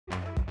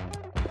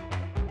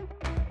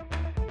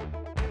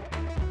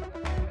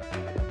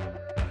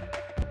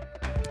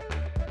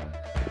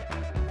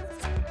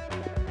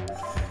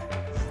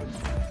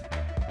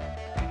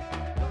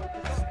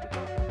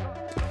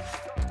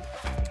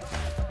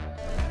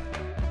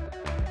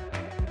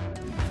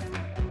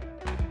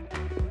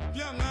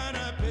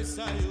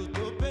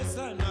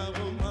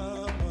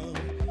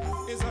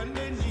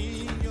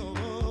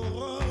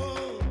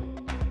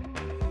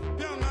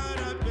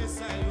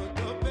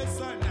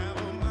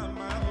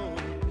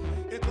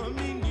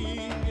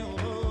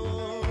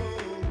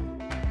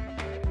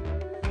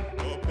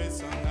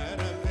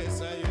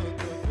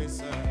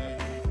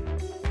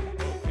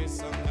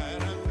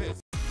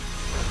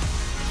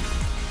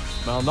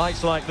Well,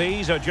 nights like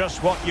these are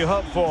just what you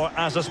hope for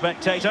as a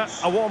spectator.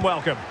 A warm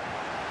welcome.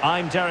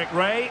 I'm Derek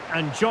Ray,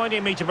 and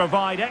joining me to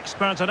provide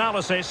expert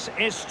analysis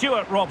is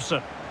Stuart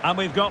Robson. And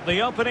we've got the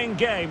opening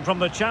game from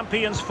the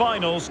Champions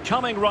Finals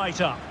coming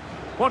right up.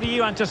 What do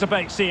you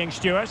anticipate seeing,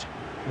 Stuart?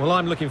 Well,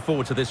 I'm looking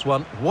forward to this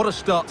one. What a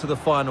start to the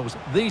finals.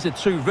 These are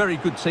two very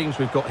good teams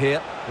we've got here.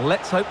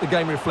 Let's hope the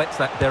game reflects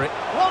that, Derek.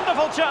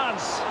 Wonderful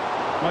chance!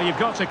 Well, you've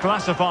got to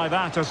classify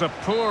that as a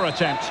poor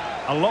attempt.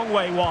 A long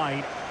way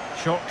wide.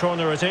 Short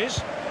corner it is.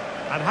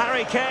 And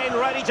Harry Kane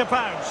ready to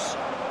pounce.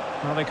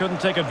 Well, they couldn't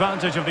take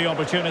advantage of the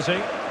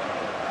opportunity.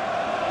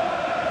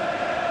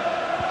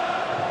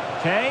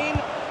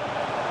 Kane.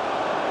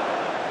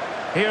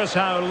 Here's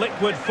how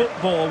liquid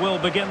football will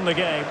begin the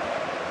game.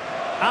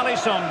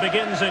 Alisson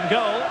begins in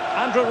goal.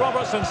 Andrew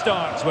Robertson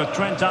starts with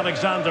Trent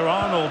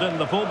Alexander-Arnold in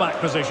the fullback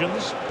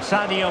positions.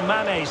 Sadio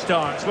Mane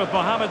starts with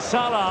Mohamed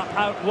Salah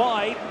out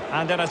wide.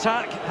 And in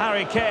attack,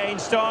 Harry Kane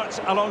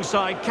starts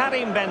alongside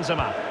Karim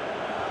Benzema.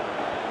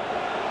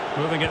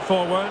 Moving it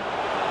forward.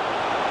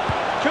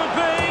 Could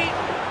be.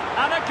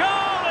 And a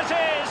goal it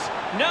is.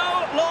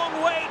 No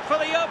long wait for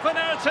the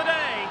opener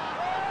today.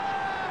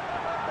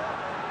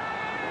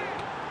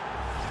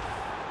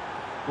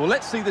 Well,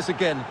 let's see this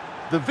again.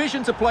 The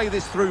vision to play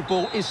this through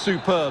ball is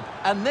superb.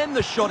 And then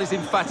the shot is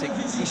emphatic.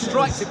 He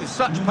strikes it with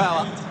such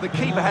power. The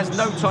keeper has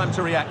no time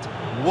to react.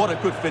 What a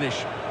good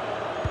finish.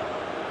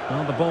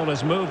 Well, the ball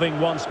is moving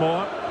once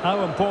more.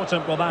 How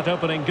important will that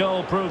opening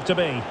goal prove to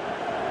be?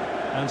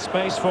 And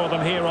space for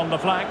them here on the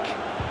flank.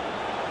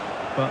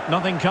 But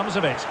nothing comes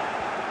of it.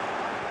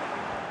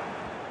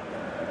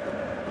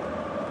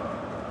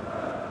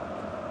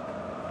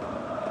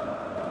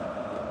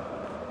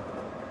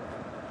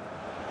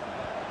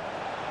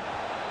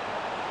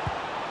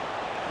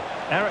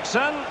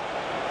 Eriksson.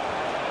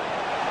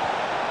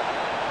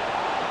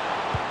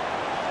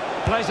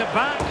 Plays it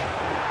back.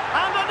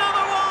 And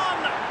another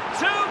one!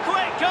 Two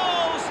quick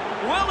goals!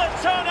 Will it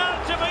turn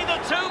out to be the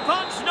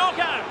two-punch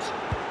knockout?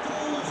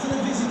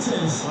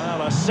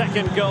 Well, a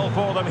second goal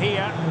for them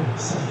here.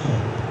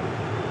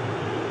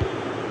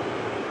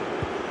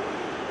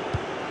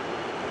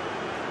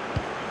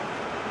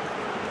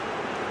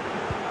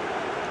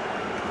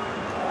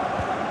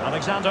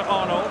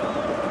 Alexander-Arnold.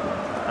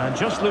 And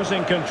just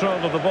losing control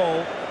of the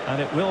ball,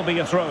 and it will be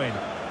a throw-in.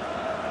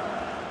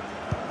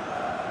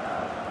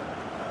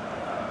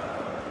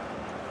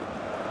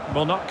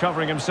 Well, not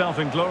covering himself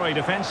in glory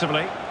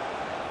defensively.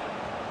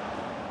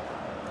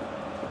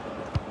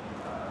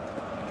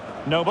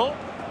 Noble.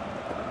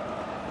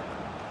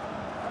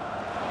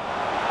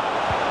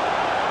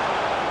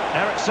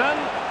 Eriksson.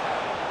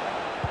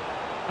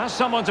 Has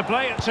someone to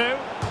play it to.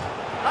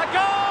 A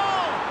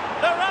goal!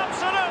 They're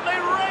absolutely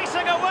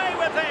racing away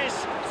with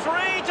this.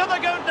 3 to the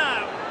good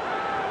now.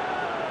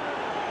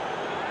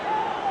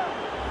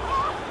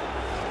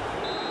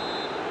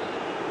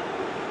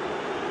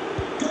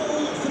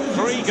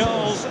 Three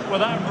goals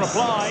without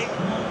reply.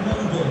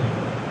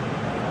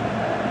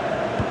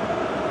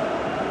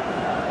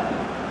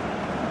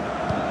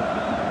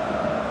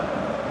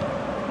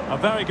 A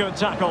very good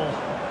tackle.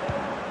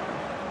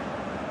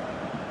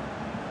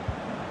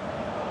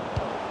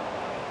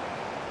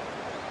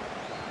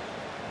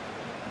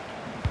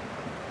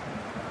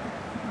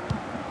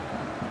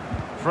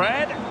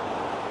 Fred.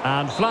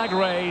 And flag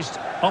raised.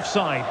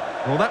 Offside.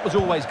 Well, that was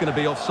always going to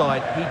be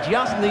offside. He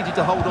just needed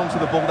to hold on to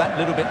the ball that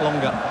little bit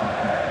longer.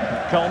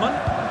 Coleman.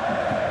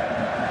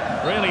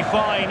 Really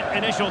fine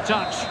initial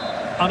touch.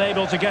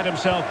 Unable to get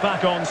himself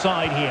back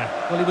onside here.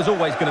 Well, he was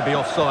always going to be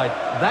offside.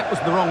 That was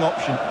the wrong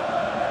option.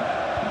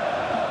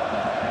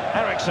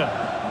 Eriksson.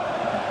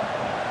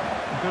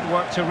 Good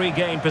work to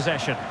regain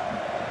possession.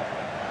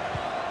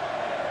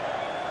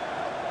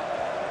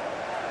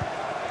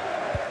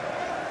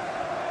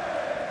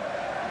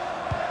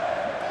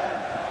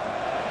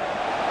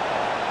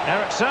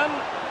 Eriksson.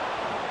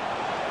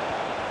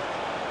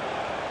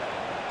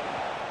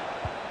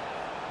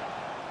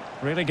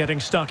 Really getting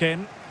stuck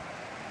in.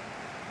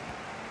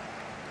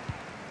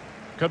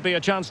 Could be a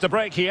chance to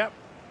break here.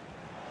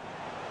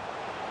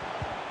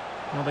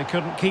 Well, they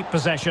couldn't keep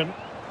possession.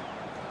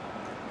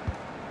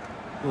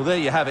 Well, there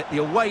you have it. The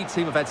away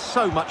team have had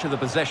so much of the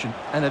possession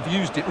and have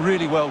used it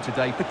really well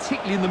today,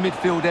 particularly in the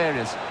midfield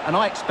areas. And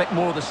I expect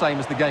more of the same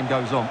as the game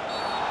goes on.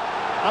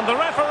 And the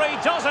referee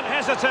doesn't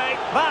hesitate.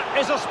 That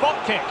is a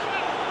spot kick.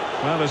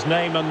 Well, his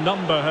name and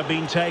number have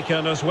been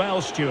taken as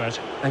well, Stuart.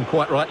 And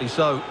quite rightly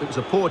so. It was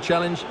a poor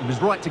challenge. He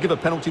was right to give a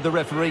penalty to the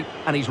referee,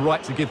 and he's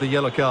right to give the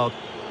yellow card.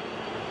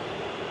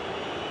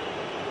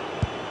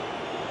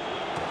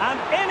 And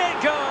in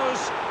it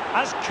goes,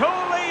 as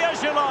coolly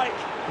as you like.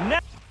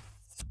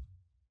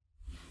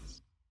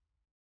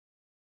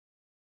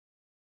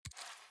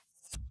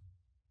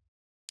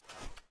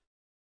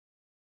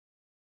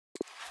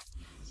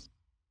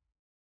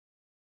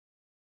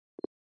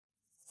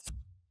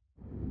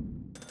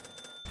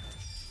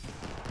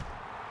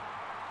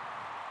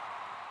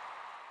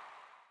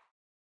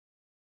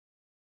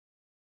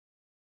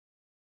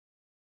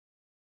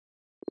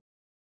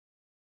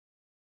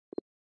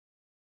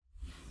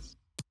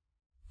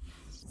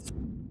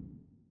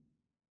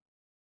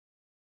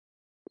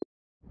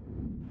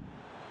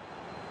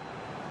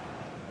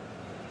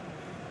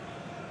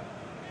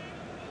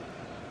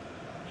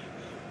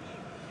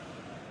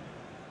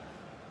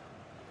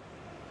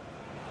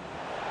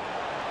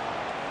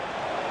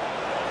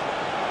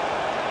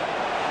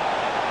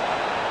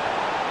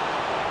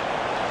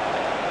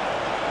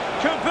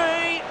 Could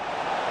be.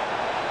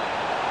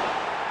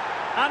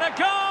 And a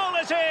goal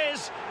it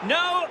is.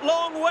 No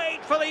long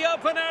wait for the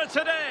opener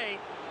today.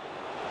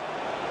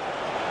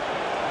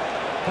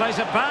 Plays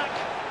it back.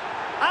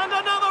 And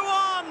another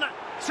one.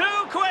 2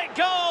 quick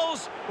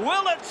goals.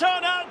 Will it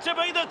turn out to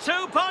be the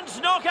two-punch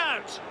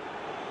knockout?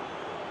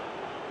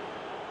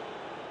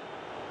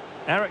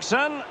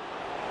 Eriksson.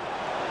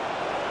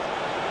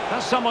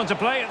 That's someone to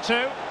play it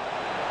to.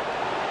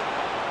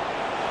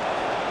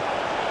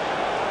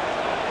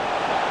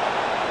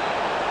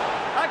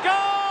 A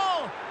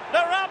goal!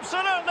 They're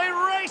absolutely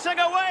racing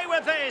away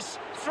with this.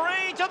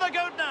 3 to the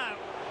good now.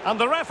 And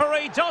the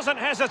referee doesn't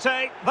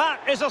hesitate. That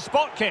is a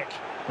spot kick.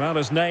 Well,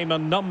 his name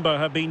and number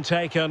have been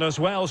taken as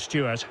well,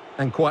 Stuart.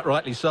 And quite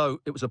rightly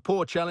so. It was a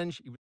poor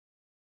challenge.